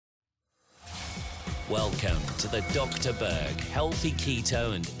Welcome to the Dr. Berg Healthy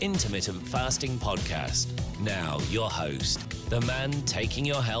Keto and Intermittent Fasting Podcast. Now, your host, the man taking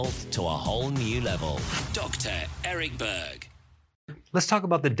your health to a whole new level, Dr. Eric Berg. Let's talk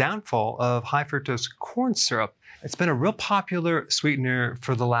about the downfall of high fructose corn syrup. It's been a real popular sweetener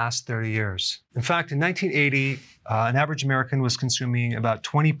for the last 30 years. In fact, in 1980, an average American was consuming about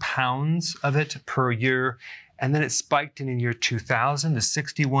 20 pounds of it per year, and then it spiked in the year 2000 to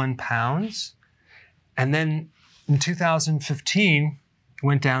 61 pounds. And then in 2015, it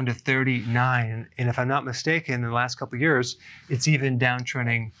went down to 39. And if I'm not mistaken, in the last couple of years, it's even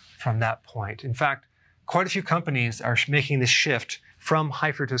downtrending from that point. In fact, quite a few companies are making the shift from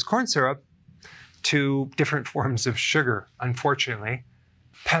high fructose corn syrup to different forms of sugar, unfortunately.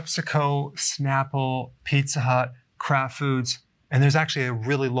 PepsiCo, Snapple, Pizza Hut, Kraft Foods, and there's actually a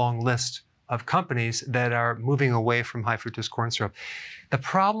really long list of companies that are moving away from high fructose corn syrup. The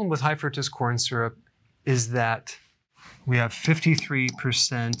problem with high fructose corn syrup is that we have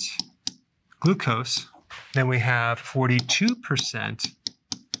 53% glucose, then we have 42%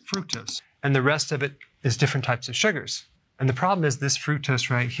 fructose, and the rest of it is different types of sugars. And the problem is this fructose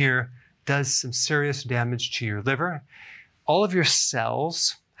right here does some serious damage to your liver. All of your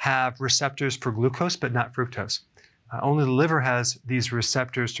cells have receptors for glucose, but not fructose. Only the liver has these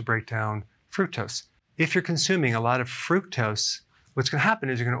receptors to break down fructose. If you're consuming a lot of fructose, what's going to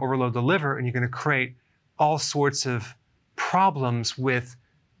happen is you're going to overload the liver and you're going to create all sorts of problems with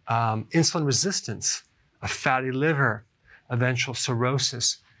insulin resistance, a fatty liver, eventual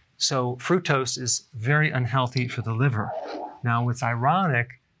cirrhosis. So fructose is very unhealthy for the liver. Now, what's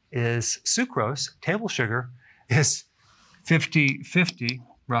ironic is sucrose, table sugar, is 50-50,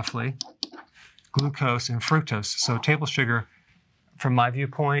 roughly, glucose and fructose. So table sugar, from my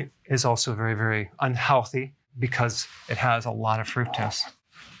viewpoint, is also very, very unhealthy because it has a lot of fructose.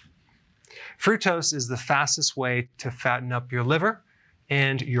 Fructose is the fastest way to fatten up your liver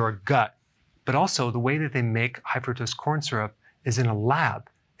and your gut. But also, the way that they make high fructose corn syrup is in a lab,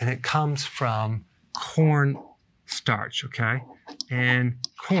 and it comes from corn starch, okay? And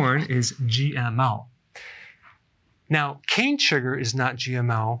corn is GMO. Now, cane sugar is not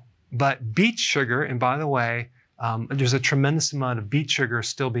GMO, but beet sugar, and by the way, there's a tremendous amount of beet sugar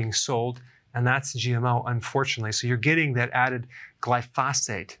still being sold, and that's GMO, unfortunately. So you're getting that added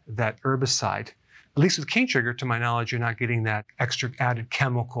glyphosate, that herbicide. At least with cane sugar, to my knowledge, you're not getting that extra added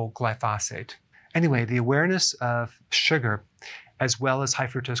chemical glyphosate. Anyway, the awareness of sugar, as well as high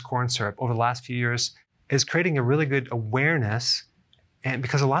fructose corn syrup over the last few years, is creating a really good awareness. And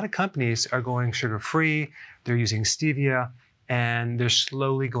because a lot of companies are going sugar-free, they're using stevia, and they're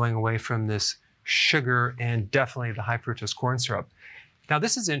slowly going away from this sugar and definitely the high fructose corn syrup. Now,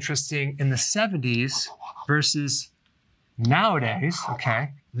 this is interesting. In the 70s versus nowadays,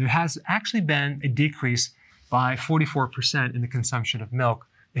 okay, there has actually been a decrease by 44% in the consumption of milk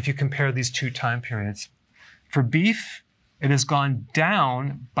if you compare these two time periods. For beef, it has gone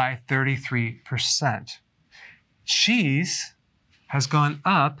down by 33%. Cheese has gone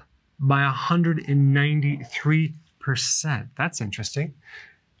up by 193%. That's interesting.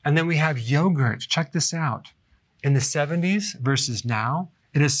 And then we have yogurt. Check this out. In the 70s versus now,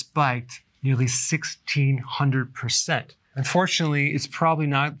 it has spiked nearly 1,600%. Unfortunately, it's probably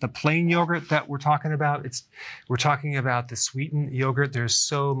not the plain yogurt that we're talking about. We're talking about the sweetened yogurt. There's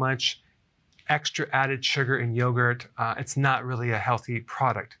so much extra added sugar in yogurt. It's not really a healthy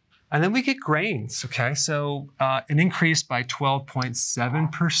product. And then we get grains, okay? So an increase by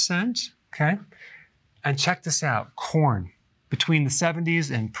 12.7%, okay? And check this out, corn. Between the 70s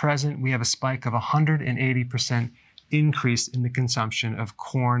and present, we have a spike of 180% increase in the consumption of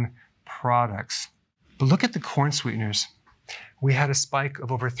corn products. But look at the corn sweeteners. We had a spike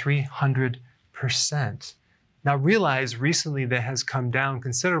of over 300%. Now realize recently that has come down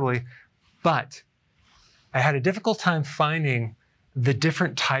considerably, but I had a difficult time finding the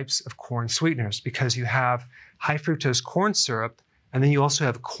different types of corn sweeteners because you have high fructose corn syrup and then you also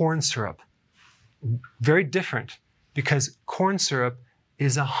have corn syrup. Very different because corn syrup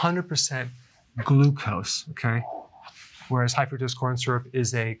is 100% glucose, okay? Whereas high fructose corn syrup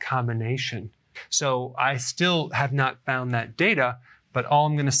is a combination. So I still have not found that data, but all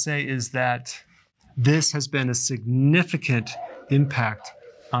I'm gonna say is that this has been a significant impact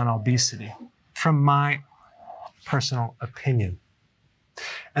on obesity, from my personal opinion.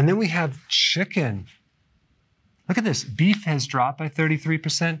 And then we have chicken. Look at this, beef has dropped by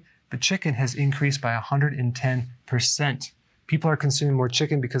 33%, but chicken has increased by 110%. People are consuming more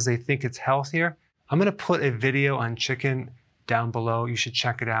chicken because they think it's healthier. I'm gonna put a video on chicken down below. You should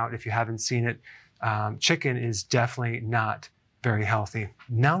check it out if you haven't seen it. Chicken is definitely not very healthy.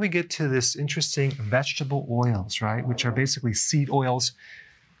 Now we get to this interesting vegetable oils, right? Which are basically seed oils,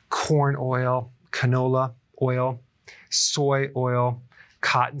 corn oil, canola oil, soy oil,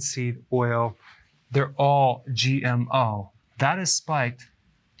 cottonseed oil. They're all GMO. That has spiked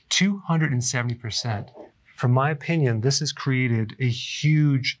 270%. From my opinion, this has created a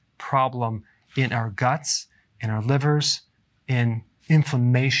huge problem in our guts, in our livers, in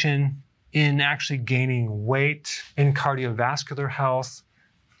inflammation, in actually gaining weight, in cardiovascular health.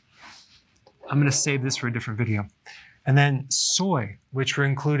 I'm going to save this for a different video. And then soy, which we're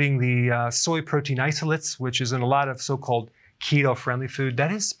including the soy protein isolates, which is in a lot of so-called keto-friendly food,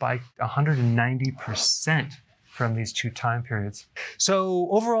 that has spiked 190% from these two time periods. So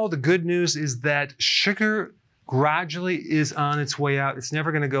overall, the good news is that sugar gradually is on its way out. It's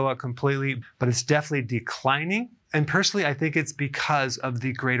never going to go out completely, but it's definitely declining. And personally, I think it's because of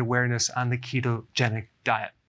the great awareness on the ketogenic diet.